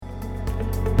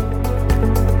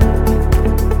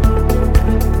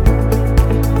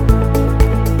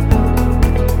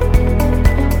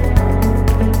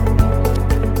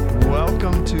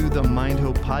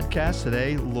us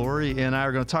today. Lori and I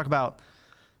are going to talk about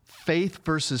faith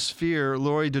versus fear.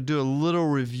 Lori, to do a little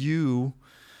review,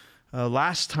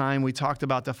 last time we talked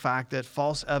about the fact that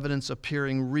false evidence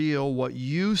appearing real, what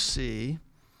you see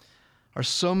are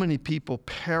so many people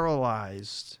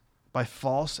paralyzed by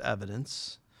false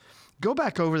evidence. Go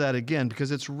back over that again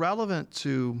because it's relevant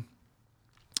to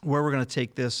where we're going to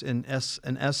take this in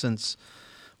essence.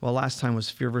 Well, last time was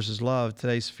fear versus love.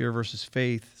 Today's fear versus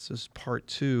faith. This is part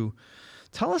 2.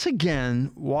 Tell us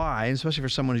again why, especially for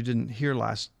someone who didn't hear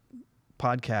last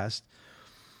podcast,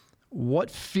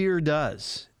 what fear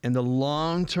does and the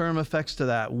long-term effects to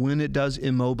that when it does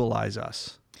immobilize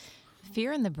us.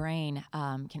 Fear in the brain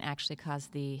can actually cause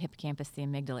the hippocampus, the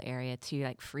amygdala area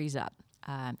to freeze up.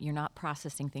 You're not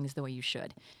processing things the way you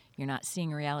should. You're not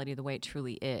seeing reality the way it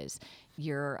truly is.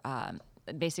 You're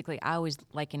basically, I always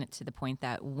liken it to the point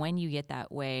that when you get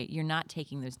that way, you're not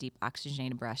taking those deep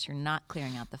oxygenated breaths. You're not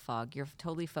clearing out the fog. You're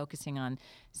totally focusing on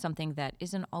something that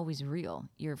isn't always real.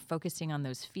 You're focusing on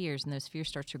those fears, and those fears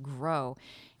start to grow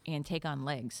and take on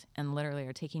legs and literally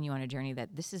are taking you on a journey that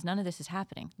none of this is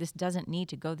happening. This doesn't need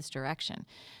to go this direction.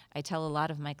 I tell a lot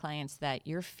of my clients that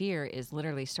your fear is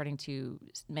literally starting to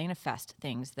manifest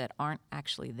things that aren't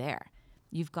actually there.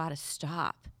 You've got to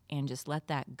stop and just let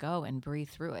that go and breathe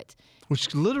through it.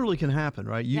 Which literally can happen,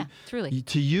 right? Yeah, truly.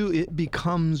 To you, it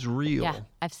becomes real. Yeah,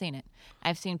 I've seen it.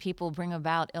 I've seen people bring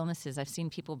about illnesses. I've seen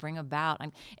people bring about,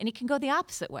 and it can go the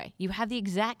opposite way. You have the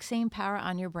exact same power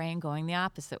on your brain going the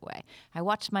opposite way. I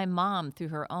watched my mom, through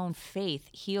her own faith,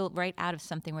 heal right out of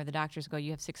something where the doctors go,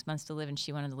 you have 6 months to live, and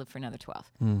she wanted to live for another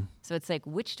 12. So it's like,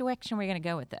 which direction are we going to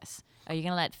go with this? Are you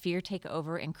going to let fear take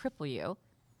over and cripple you?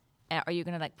 Are you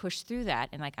going to push through that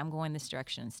and I'm going this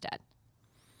direction instead?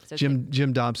 So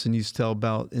Jim Dobson used to tell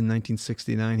about in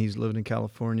 1969, he's living in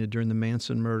California during the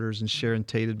Manson murders, and Sharon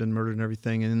Tate had been murdered and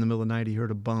everything. And in the middle of the night, he heard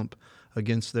a bump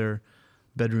against their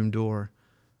bedroom door.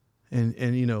 And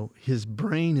his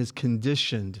brain is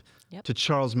conditioned to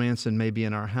Charles Manson may be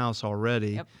in our house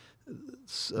already. Yep.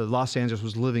 Los Angeles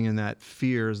was living in that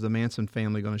fear. Is the Manson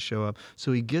family going to show up?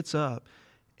 So he gets up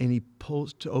and he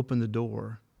pulls to open the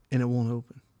door, and it won't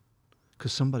open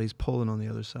because somebody's pulling on the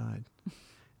other side.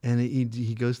 And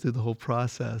he goes through the whole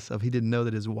process of, he didn't know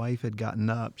that his wife had gotten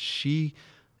up. She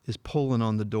is pulling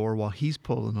on the door while he's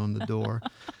pulling on the door.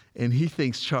 And he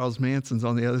thinks Charles Manson's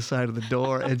on the other side of the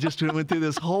door. And just went through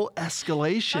this whole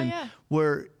escalation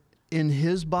where in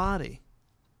his body,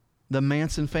 the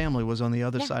Manson family was on the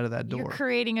other side of that door. You're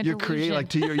creating a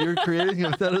delusion. You're creating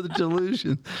another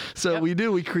delusion. So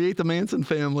we create the Manson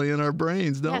family in our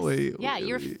brains, don't we? Yeah,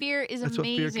 your fear is That's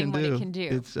amazing what it can do.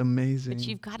 It's amazing.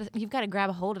 But you've got to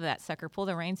grab a hold of that sucker, pull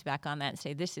the reins back on that, and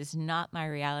say, this is not my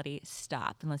reality.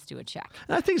 Stop, and let's do a check.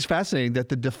 And I think it's fascinating that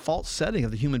the default setting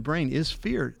of the human brain is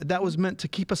fear. That was meant to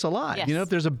keep us alive. Yes. If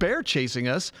there's a bear chasing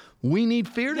us, we need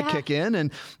fear to kick in,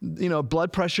 and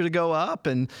blood pressure to go up,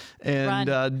 and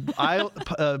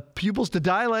pupils to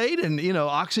dilate, and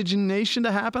oxygenation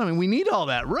to happen. I mean, we need all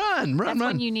that. Run. That's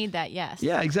when you need that. Yes.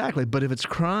 Yeah, exactly. But if it's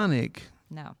chronic,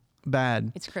 no,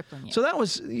 bad. It's crippling you. So that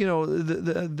was,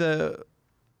 the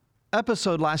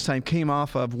episode last time came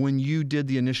off of when you did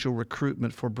the initial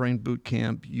recruitment for Brain Boot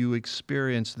Camp. You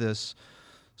experienced this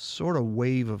sort of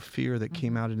wave of fear that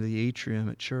came out into the atrium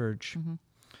at church. Mm-hmm.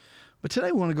 But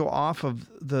today we want to go off of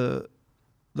the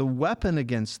weapon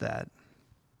against that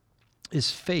is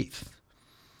faith.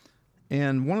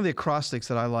 And one of the acrostics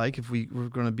that I like, if we're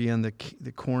going to be in the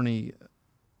corny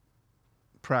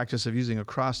practice of using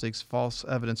acrostics, false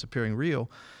evidence appearing real,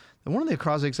 and one of the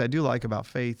acrostics I do like about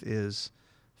faith is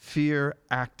fear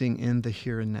acting in the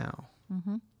here and now.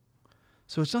 Mm-hmm.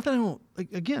 So it's not that I don't,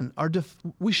 again,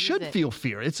 we should feel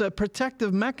fear. It's a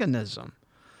protective mechanism.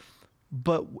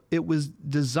 But it was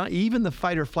designed, even the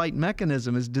fight or flight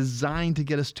mechanism is designed to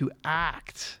get us to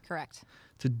act. Correct.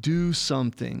 To do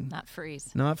something. Not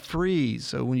freeze. Not freeze.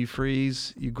 So when you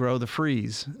freeze, you grow the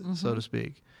freeze, so to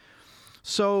speak.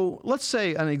 So let's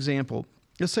say an example.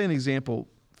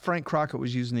 Frank Crockett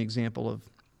was using the example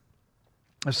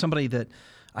of somebody that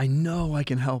I know I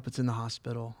can help. It's in the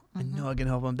hospital. I know I can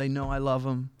help them. They know I love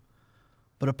them.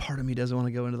 But a part of me doesn't want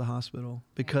to go into the hospital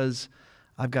because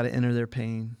I've got to enter their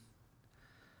pain.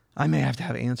 I may have to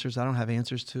have answers I don't have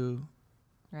answers to.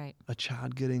 Right. A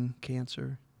child getting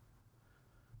cancer.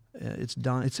 It's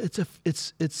done.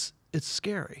 It's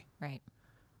scary. Right.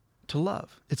 To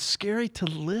love. It's scary to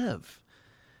live.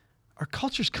 Our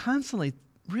culture's constantly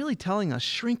really telling us,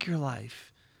 shrink your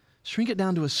life. Shrink it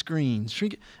down to a screen.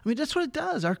 That's what it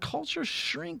does. Our culture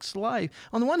shrinks life.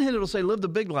 On the one hand, it'll say live the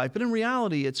big life, but in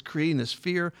reality, it's creating this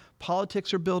fear.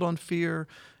 Politics are built on fear.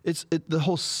 The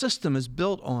whole system is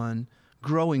built on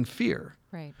growing fear.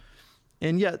 Right.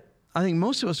 And yet, I think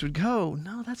most of us would go,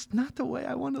 no, that's not the way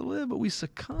I want to live, but we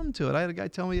succumb to it. I had a guy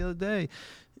tell me the other day,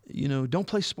 don't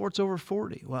play sports over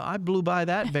 40. Well, I blew by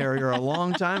that barrier a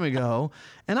long time ago,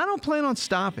 and I don't plan on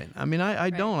stopping. I mean, I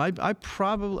don't.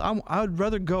 I would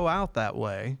rather go out that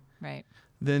way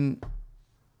than,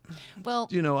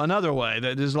 another way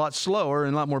that is a lot slower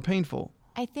and a lot more painful.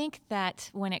 I think that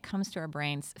when it comes to our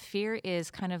brains, fear is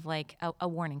kind of like a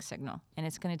warning signal, and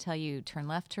it's going to tell you turn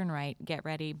left, turn right, get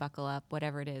ready, buckle up,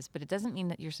 whatever it is. But it doesn't mean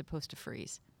that you're supposed to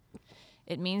freeze.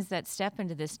 It means that step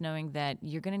into this knowing that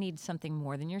you're going to need something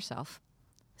more than yourself.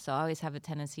 So I always have a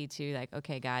tendency to like,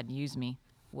 okay, God, use me.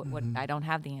 What I don't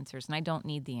have the answers, and I don't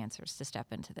need the answers to step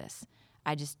into this.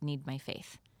 I just need my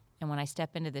faith. And when I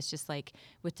step into this, just like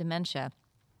with dementia,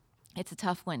 it's a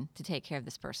tough one to take care of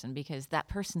this person because that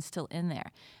person's still in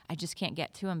there. I just can't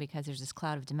get to him because there's this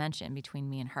cloud of dementia in between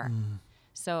me and her.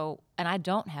 So, and I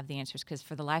don't have the answers because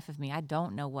for the life of me, I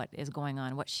don't know what is going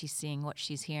on, what she's seeing, what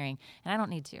she's hearing, and I don't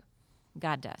need to.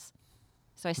 God does.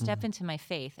 So I step into my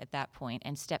faith at that point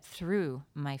and step through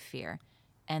my fear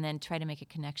and then try to make a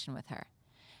connection with her.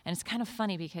 And it's kind of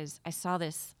funny because I saw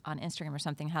this on Instagram or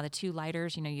something, how the two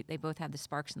lighters, they both have the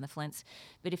sparks and the flints.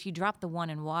 But if you drop the one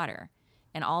in water,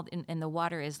 and the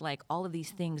water is like all of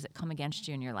these things that come against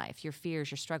you in your life, your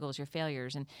fears, your struggles, your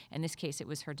failures, and in this case, it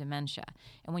was her dementia.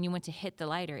 And when you went to hit the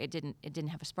lighter, it didn't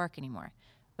have a spark anymore.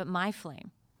 But my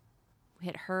flame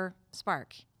hit her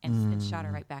spark and it shot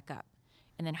her right back up.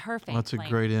 And then her flame That's a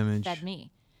great image. fed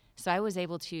me. So I was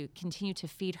able to continue to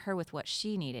feed her with what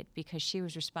she needed because she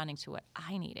was responding to what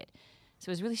I needed. So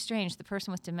it was really strange. The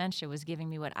person with dementia was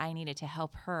giving me what I needed to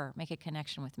help her make a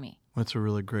connection with me. That's a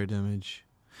really great image.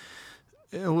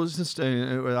 It was just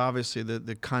obviously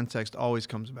the context always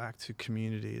comes back to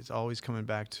community. It's always coming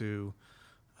back to,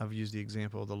 I've used the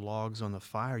example of the logs on the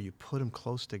fire. You put them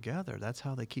close together. That's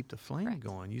how they keep the flame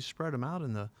going. You spread them out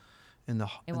in the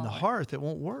hearth, it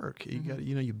won't work. You got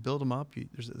you build them up.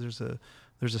 There's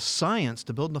a science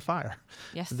to building a fire.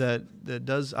 Yes. That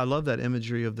does. I love that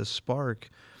imagery of the spark.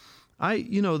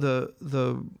 The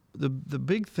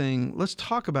big thing. Let's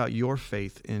talk about your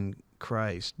faith in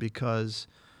Christ because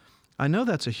I know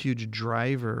that's a huge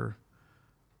driver.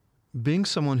 Being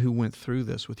someone who went through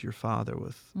this with your father,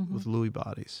 with Lewy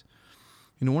bodies.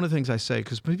 One of the things I say,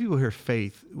 because people hear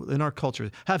faith in our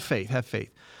culture, have faith.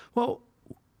 Well,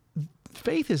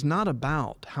 faith is not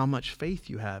about how much faith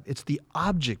you have. It's the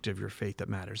object of your faith that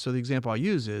matters. So the example I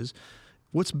use is,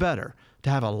 what's better,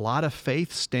 to have a lot of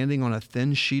faith standing on a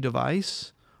thin sheet of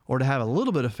ice, or to have a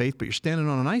little bit of faith but you're standing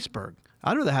on an iceberg?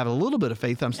 I'd rather have a little bit of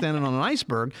faith. I'm standing on an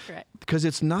iceberg because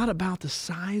it's not about the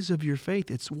size of your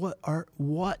faith. It's what are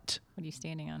you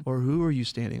standing on, or who are you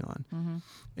standing on?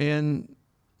 And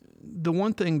the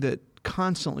one thing that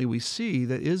constantly we see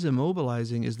that is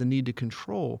immobilizing is the need to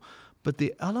control. But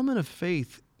the element of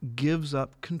faith gives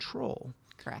up control,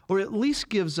 or at least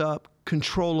gives up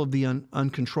control of the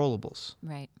uncontrollables.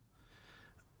 Right.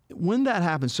 When that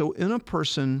happens, so in a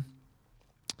person.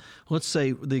 Let's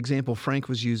say the example Frank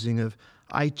was using of,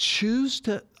 I choose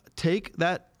to take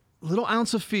that little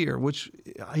ounce of fear, which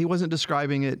he wasn't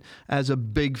describing it as a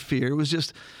big fear. It was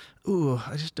just, I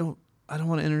don't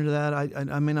want to enter into that.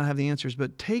 I may not have the answers,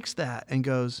 but takes that and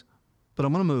goes, but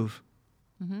I'm going to move.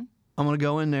 I'm going to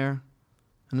go in there.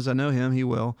 And as I know him, he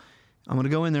will. I'm going to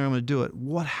go in there. I'm going to do it.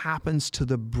 What happens to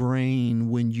the brain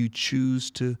when you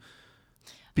choose to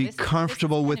be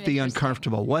comfortable with the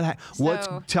uncomfortable?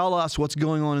 Tell us what's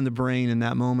going on in the brain in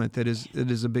that moment it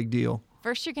is a big deal.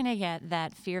 First, you're going to get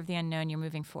that fear of the unknown. You're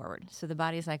moving forward. So the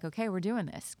body's like, okay, we're doing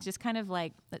this. Just kind of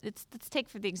like, let's take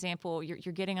for the example, you're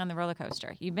getting on the roller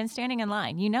coaster. You've been standing in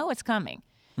line. You know it's coming.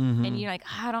 And you're like,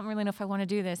 I don't really know if I want to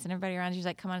do this. And everybody around you's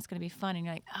like, come on, it's going to be fun. And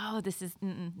you're like, oh, this is,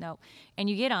 no. And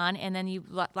you get on, and then you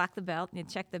lock the belt, and you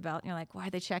check the belt, and you're like, why are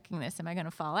they checking this? Am I going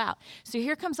to fall out? So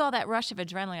here comes all that rush of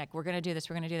adrenaline, like, we're going to do this,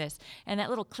 we're going to do this. And that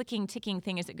little clicking, ticking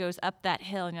thing as it goes up that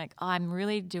hill, and you're like, oh, I'm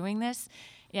really doing this?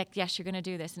 Like, yes, you're going to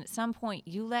do this. And at some point,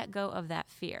 you let go of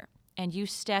that fear, and you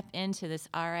step into this,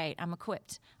 all right, I'm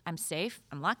equipped. I'm safe.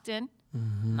 I'm locked in.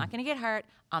 I'm not going to get hurt.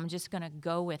 I'm just going to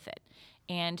go with it.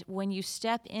 And when you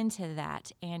step into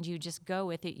that and you just go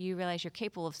with it, you realize you're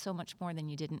capable of so much more than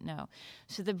you didn't know.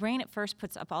 So the brain at first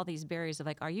puts up all these barriers of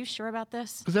like, are you sure about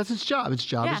this? Because that's its job. Its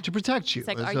job is to protect you. It's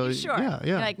like, are you sure? Yeah.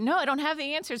 You're like, no, I don't have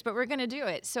the answers, but we're going to do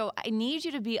it. So I need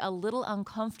you to be a little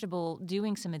uncomfortable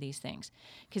doing some of these things.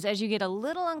 Because as you get a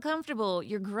little uncomfortable,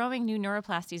 you're growing new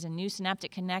neuroplasties and new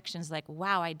synaptic connections like,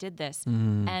 wow, I did this.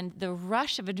 And the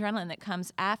rush of adrenaline that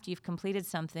comes after you've completed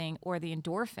something, or the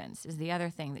endorphins, is the other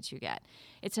thing that you get.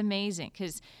 It's amazing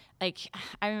because, like,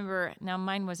 I remember, now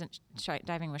mine wasn't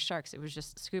diving with sharks. It was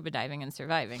just scuba diving and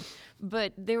surviving.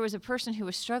 But there was a person who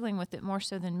was struggling with it more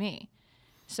so than me.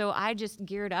 So I just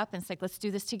geared up and it's like, let's do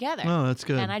this together. Oh, that's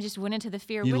good. And I just went into the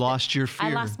fear You with lost it. your fear.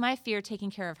 I lost my fear taking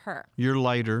care of her. Your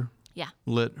lighter Yeah.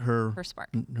 lit her spark.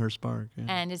 Her spark. Yeah.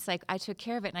 And it's like I took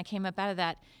care of it and I came up out of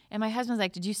that. And my husband's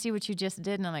like, did you see what you just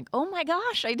did? And I'm like, oh my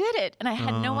gosh, I did it. And I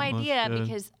had no that's idea good.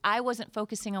 because I wasn't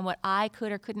focusing on what I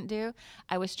could or couldn't do.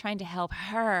 I was trying to help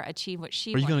her achieve what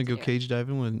she Are you wanted going to to go do. cage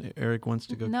diving when Eric wants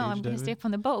to go No, cake I'm going diving? to stay up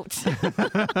on the boat.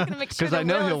 Because I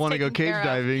know he'll want to go cage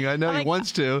diving. I know I'm he like,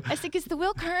 wants to. I said, is the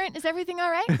wheel current? Is everything all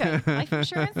right? Good. Life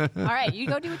insurance? All right, you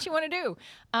go do what you want to do.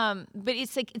 But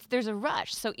it's like there's a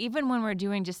rush. So even when we're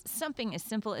doing just something as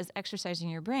simple as exercising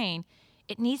your brain,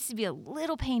 it needs to be a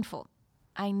little painful.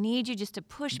 I need you just to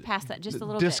push past that just a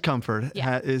little Discomfort bit.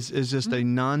 Yeah. is just a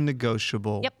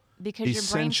non-negotiable, Yep. Because your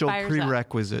brain essential fires up.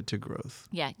 prerequisite to growth.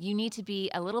 Yeah, you need to be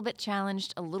a little bit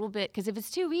challenged, a little bit, because if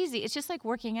it's too easy, it's just like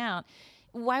working out.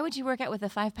 Why would you work out with a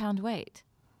 5-pound weight?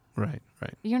 Right.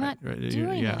 You're not right.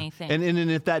 doing anything.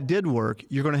 And if that did work,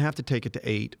 you're going to have to take it to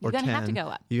 8 or 10. You're gonna have to go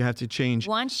up. You have to change.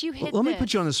 Once you hit Let me this-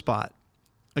 put you on the spot,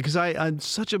 because I'm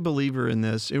such a believer in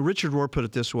this. Richard Rohr put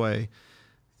it this way.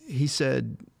 He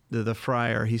said, the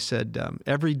friar, he said,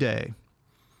 every day,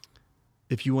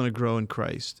 if you want to grow in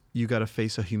Christ, you got to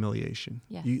face a humiliation.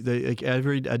 Yes.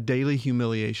 A daily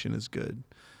humiliation is good.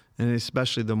 And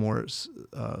especially the more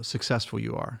successful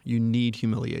you are, you need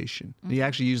humiliation. Mm-hmm. He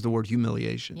actually used the word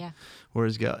humiliation. Yeah.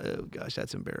 Whereas, oh, gosh,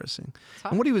 that's embarrassing.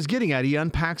 hard. And what he was getting at, he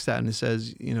unpacks that and he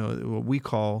says, what we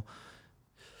call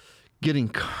getting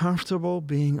comfortable,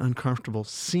 being uncomfortable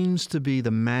seems to be the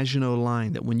Maginot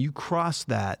line, that when you cross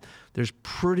that, there's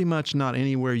pretty much not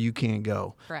anywhere you can't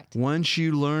go. Correct. Once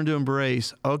you learn to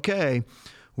embrace, okay,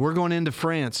 we're going into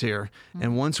France here. Mm-hmm.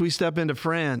 And once we step into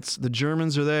France, the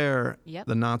Germans are there, Yep.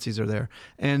 the Nazis are there,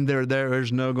 and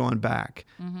there's no going back.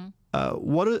 Mm-hmm.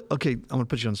 Okay, I'm going to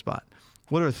put you on the spot.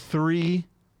 What are 3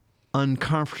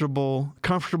 comfortable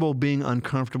being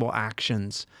uncomfortable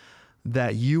actions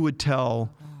that you would tell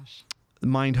the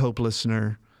Mind Hope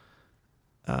listener?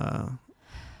 I'm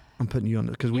putting you on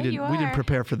this because we Yeah, didn't you are.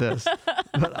 prepare for this,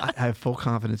 but I have full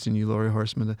confidence in you, Lori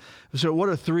Horseman. So, what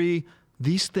are 3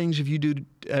 these things if you do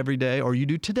every day or you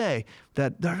do today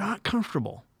that they're not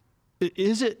comfortable?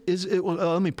 Is it? Well,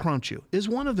 let me prompt you. Is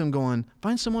one of them going?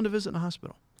 Find someone to visit in a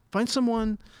hospital. Find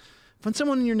someone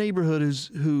in your neighborhood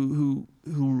who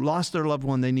lost their loved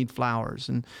one. They need flowers.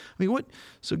 And I mean, what?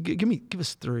 So give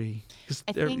us 3. Because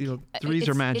I think threes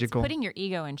are magical. It's putting your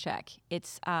ego in check.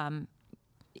 It's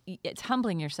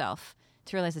humbling yourself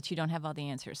to realize that you don't have all the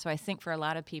answers. So I think for a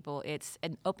lot of people, it's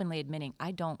openly admitting,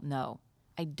 I don't know.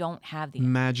 I don't have the answers.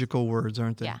 Magical words,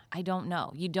 aren't they? Yeah, I don't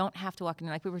know. You don't have to walk in,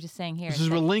 like we were just saying here. This it's is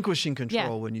like, relinquishing control Yeah.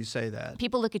 when you say that.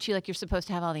 people look at you like you're supposed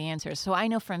to have all the answers. So I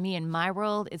know from me in my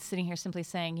world, it's sitting here simply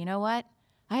saying, you know what?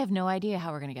 I have no idea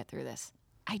how we're going to get through this.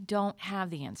 I don't have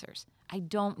the answers. I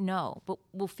don't know, but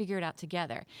we'll figure it out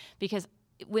together. Because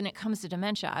when it comes to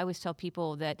dementia, I always tell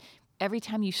people that every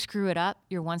time you screw it up,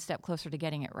 you're one step closer to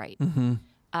getting it right.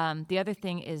 Mm-hmm. The other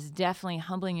thing is definitely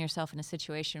humbling yourself in a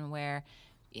situation where,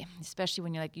 especially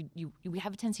when you're like, you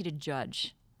have a tendency to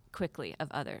judge quickly of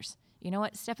others. You know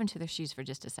what? Step into their shoes for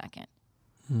just a second.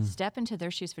 Step into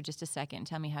their shoes for just a second and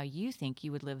tell me how you think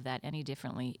you would live that any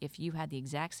differently if you had the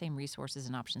exact same resources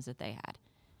and options that they had.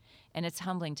 And it's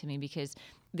humbling to me because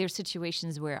there's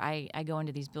situations where I go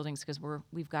into these buildings because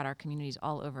we've got our communities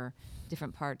all over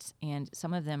different parts, and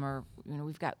some of them are,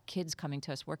 we've got kids coming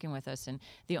to us, working with us, and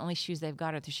the only shoes they've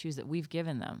got are the shoes that we've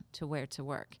given them to wear to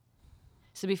work.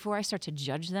 So before I start to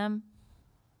judge them,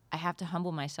 I have to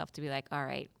humble myself to be like, all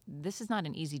right, this is not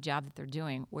an easy job that they're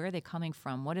doing. Where are they coming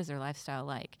from? What is their lifestyle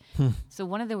like? So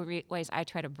one of the ways I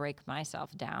try to break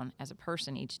myself down as a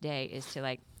person each day is to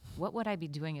like, what would I be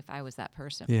doing if I was that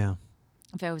person? Yeah.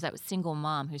 If I was that single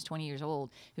mom who's 20 years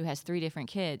old, who has 3 different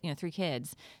kids, 3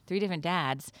 kids, 3 different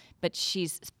dads, but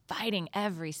she's fighting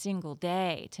every single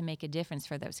day to make a difference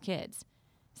for those kids.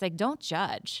 It's like, don't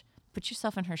judge. Put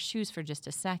yourself in her shoes for just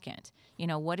a second.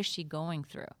 What is she going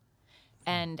through?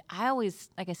 And I always,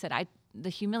 like I said, the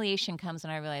humiliation comes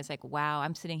when I realize, like, wow,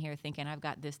 I'm sitting here thinking I've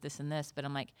got this, this, and this, but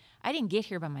I'm like, I didn't get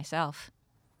here by myself.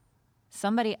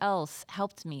 Somebody else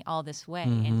helped me all this way,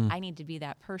 and I need to be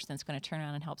that person that's going to turn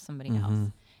around and help somebody else.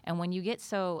 And when you get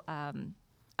so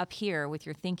up here with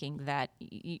your thinking that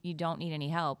you don't need any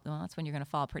help, well, that's when you're going to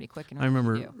fall pretty quick. I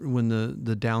remember when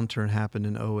the downturn happened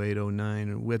in 08, 09.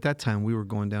 And at that time, we were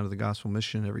going down to the Gospel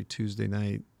Mission every Tuesday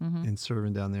night and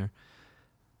serving down there.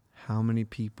 How many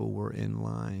people were in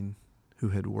line who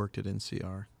had worked at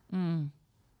NCR?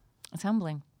 It's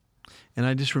humbling. And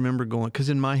I just remember going, because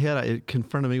in my head, it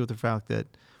confronted me with the fact that,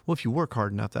 well, if you work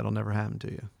hard enough, that'll never happen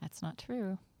to you. That's not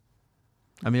true.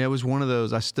 I mean, it was one of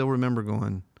those, I still remember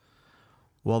going,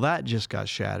 well, that just got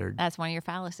shattered. That's one of your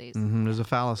fallacies. There's a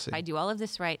fallacy. If I do all of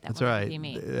this right, that That's will right. be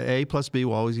me. A plus B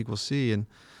will always equal C.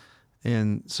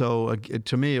 And so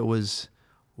to me, it was,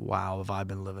 wow, have I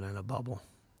been living in a bubble?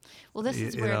 Well, this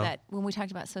is You where know? that when we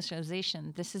talked about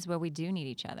socialization, this is where we do need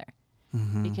each other.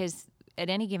 Mm-hmm. Because at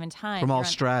any given time, From all you're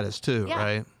on- stratas too, yeah,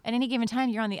 right? At any given time,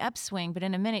 you're on the upswing, but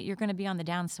in a minute, you're going to be on the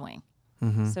downswing.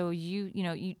 Mm-hmm. So you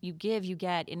give, you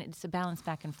get, and it's a balance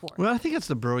back and forth. Well, I think that's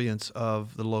the brilliance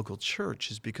of the local church,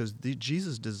 is because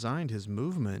Jesus designed his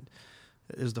movement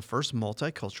as the first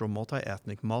multicultural,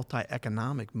 multi-ethnic,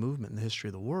 multi-economic movement in the history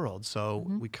of the world. So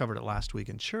we covered it last week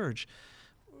in church.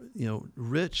 You know,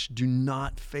 rich do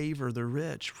not favor the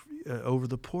rich over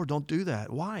the poor. Don't do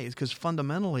that. Why? It's because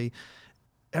fundamentally,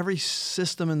 every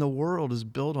system in the world is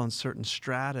built on certain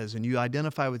stratas, and you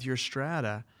identify with your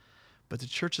strata. But the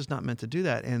church is not meant to do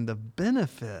that. And the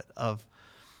benefit of,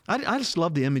 I just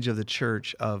love the image of the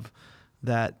church of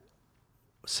that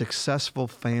successful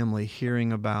family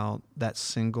hearing about that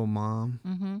single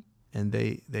mom, and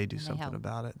they do something help.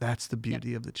 about it. That's the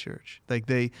beauty of the church. Like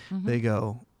they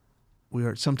go, we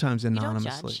are sometimes don't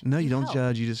anonymously. judge. No, you You don't help.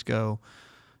 judge. You just go,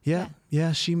 yeah,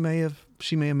 she may have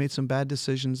made some bad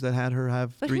decisions that had her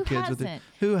have But 3 who kids with it. hasn't?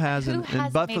 Who hasn't? Who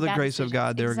hasn't but made for the bad grace of decisions?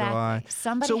 God, there go I. Exactly.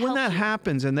 Somebody So when helped that you.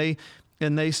 happens, and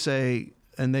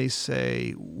they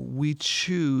say we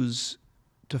choose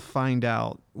to find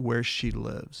out where she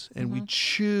lives, and we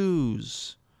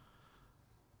choose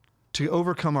to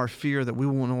overcome our fear that we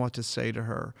won't know what to say to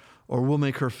her, or we'll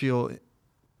make her feel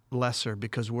lesser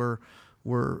because we're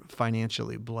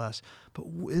financially blessed. But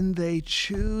when they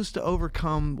choose to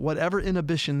overcome whatever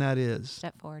inhibition that is,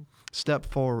 step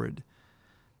forward,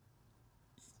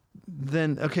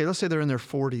 then, okay, let's say they're in their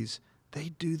 40s.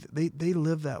 They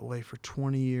live that way for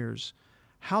 20 years.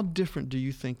 How different do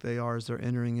you think they are as they're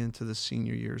entering into the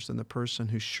senior years than the person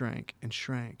who shrank and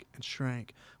shrank and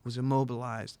shrank, was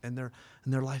immobilized, and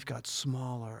their life got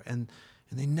smaller, and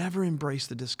they never embraced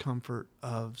the discomfort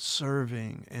of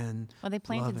serving and Well, they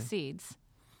planted loving. seeds.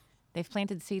 They've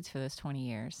planted seeds for those 20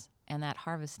 years. And that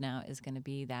harvest now is going to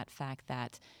be that fact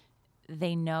that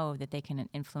they know that they can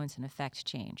influence and affect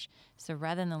change. So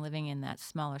rather than living in that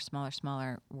smaller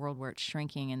world where it's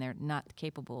shrinking and they're not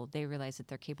capable, they realize that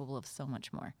they're capable of so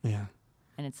much more. Yeah.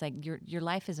 And it's like your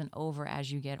life isn't over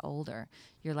as you get older.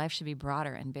 Your life should be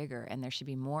broader and bigger, and there should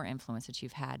be more influence that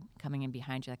you've had coming in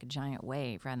behind you like a giant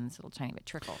wave rather than this little tiny bit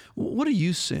trickle. What are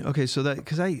you seeing? Okay, so that,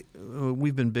 because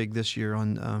we've been big this year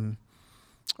on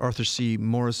Arthur C.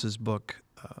 Morris's book,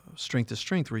 Strength to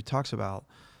Strength, where he talks about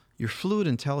your fluid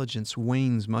intelligence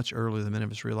wanes much earlier than many of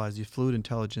us realize. Your fluid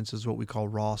intelligence is what we call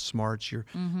raw smarts, your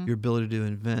ability to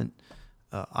invent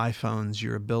iPhones,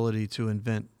 your ability to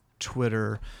invent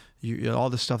Twitter, all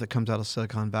the stuff that comes out of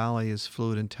Silicon Valley is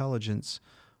fluid intelligence.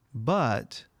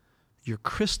 But your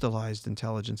crystallized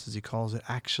intelligence, as he calls it,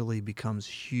 actually becomes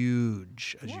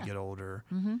huge as you get older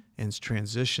and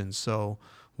transitions. So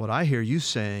what I hear you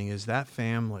saying is that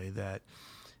family that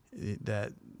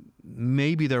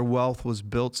maybe their wealth was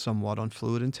built somewhat on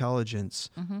fluid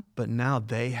intelligence, but now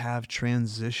they have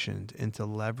transitioned into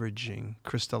leveraging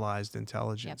crystallized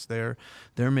intelligence. They're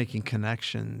making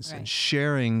connections and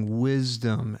sharing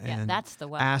wisdom and that's the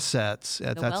wealth. assets.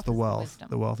 That's the wealth. Wisdom.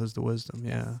 The wealth is the wisdom.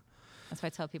 Yes. Yeah. That's why I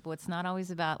tell people it's not always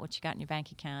about what you got in your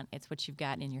bank account. It's what you've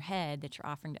got in your head that you're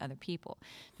offering to other people.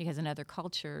 Because in other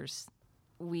cultures,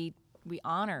 we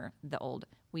honor the old.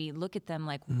 We look at them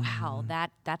like, wow,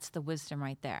 that's the wisdom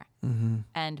right there.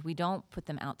 And we don't put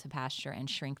them out to pasture and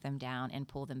shrink them down and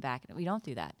pull them back. We don't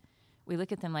do that. We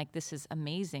look at them like, this is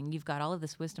amazing. You've got all of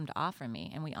this wisdom to offer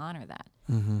me, and we honor that.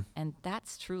 And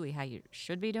that's truly how you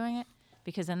should be doing it,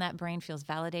 because then that brain feels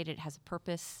validated, it has a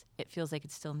purpose, it feels like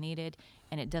it's still needed,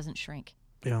 and it doesn't shrink.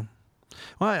 Yeah.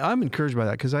 Well, I'm encouraged by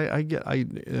that, because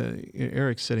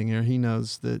Eric's sitting here. He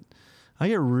knows that I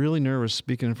get really nervous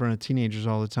speaking in front of teenagers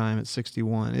all the time at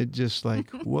 61. It just like,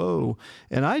 whoa.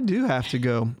 And I do have to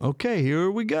go, okay,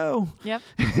 here we go. Yep.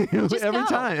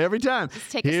 Every time.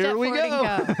 Just take here a step we forward go.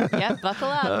 and go. Yep, buckle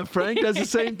up. Frank does the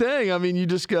same thing. I mean, you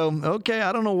just go, okay,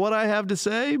 I don't know what I have to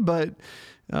say, but...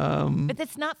 But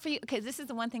that's not for you, because this is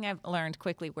the one thing I've learned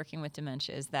quickly working with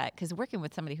dementia is that, because working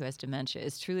with somebody who has dementia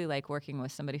is truly like working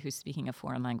with somebody who's speaking a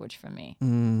foreign language for me.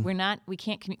 We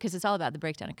can't, because it's all about the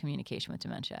breakdown of communication with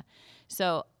dementia.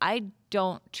 So I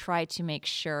don't try to make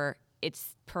sure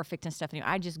it's perfect and stuff.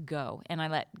 I just go and I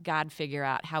let God figure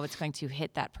out how it's going to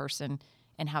hit that person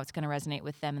and how it's going to resonate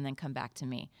with them and then come back to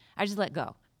me. I just let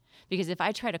go. Because if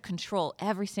I try to control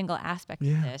every single aspect of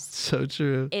Yeah, this, so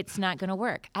true. it's not going to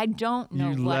work. I don't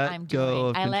know You what let I'm go doing.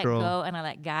 of I let control. go and I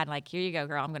let God, like, here you go,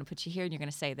 girl. I'm going to put you here and you're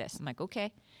going to say this. I'm like,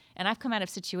 okay. And I've come out of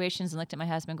situations and looked at my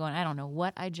husband going, I don't know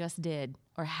what I just did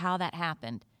or how that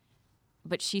happened,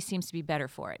 but she seems to be better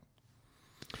for it.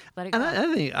 Let it go.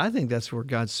 And I think that's where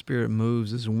God's Spirit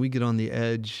moves, is when we get on the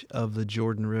edge of the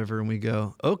Jordan River and we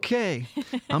go, okay,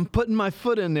 I'm putting my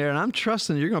foot in there and I'm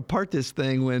trusting you're going to part this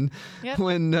thing when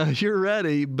Yep. you're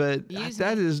ready. But Use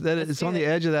that me. is Let's it's do on the it.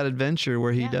 edge of that adventure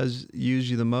where He Yeah. does use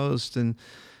you the most, and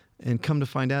come to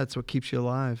find out, it's what keeps you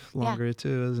alive longer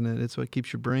too, isn't it? It's what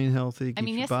keeps your brain healthy, keeps I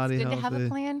mean, your yes, body it's good healthy. to have a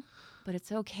plan, but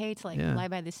it's okay to Yeah. fly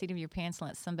by the seat of your pants and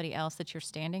let somebody else that you're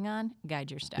standing on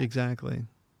guide your steps. Exactly.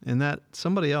 And that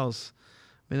somebody else,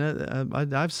 I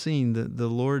mean, I've seen that the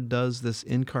Lord does this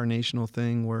incarnational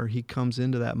thing where He comes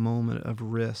into that moment of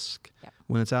risk Yep.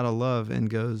 when it's out of love and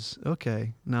goes,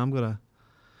 okay, now I'm gonna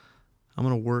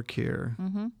work here.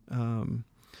 Mm-hmm.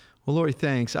 Well, Lori,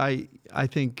 thanks. I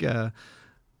think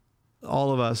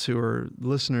all of us who are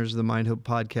listeners of the Mind Hope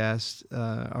podcast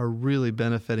are really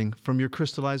benefiting from your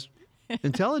crystallized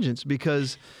intelligence,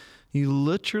 because you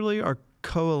literally are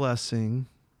coalescing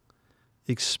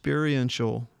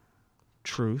experiential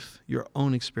truth, your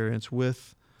own experience,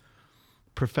 with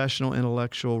professional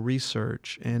intellectual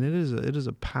research, and it is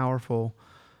a powerful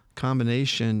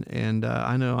combination. And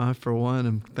I know I, for one,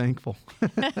 am thankful,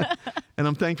 and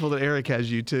I'm thankful that Eric has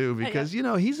you too, because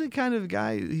he's the kind of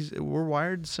guy. We're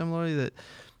wired similarly that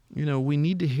we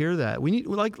need to hear that. We need,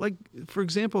 like for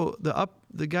example,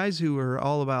 the guys who are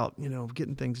all about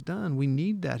getting things done. We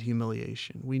need that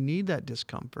humiliation. We need that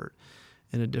discomfort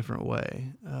in a different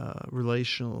way,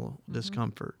 relational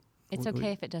discomfort. It's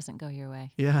okay if it doesn't go your way.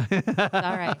 Yeah. It's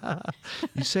all right.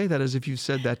 You say that as if you've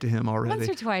said that to him already. Once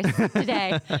or twice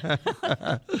today.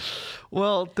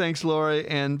 Well, thanks, Lori.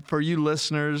 And for you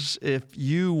listeners, if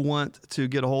you want to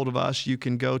get a hold of us, you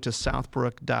can go to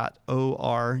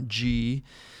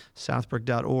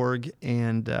southbrook.org,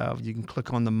 and you can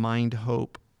click on the Mind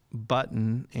Hope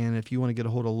button. And if you want to get a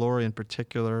hold of Lori in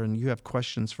particular and you have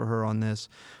questions for her on this,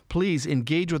 please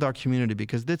engage with our community,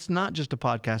 because it's not just a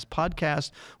podcast.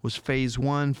 Podcast was phase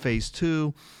 1. Phase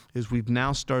 2 is we've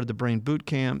now started the Brain Boot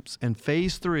Camps, and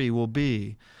phase 3 will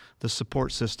be the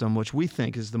support system, which we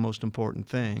think is the most important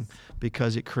thing,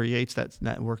 because it creates that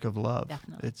network of love.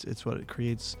 Definitely. It's what it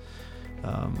creates,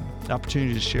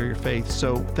 opportunity to share your faith.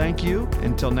 So thank you.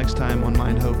 Until next time on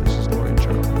Mind Hope, this is Lori and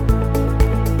Charlie.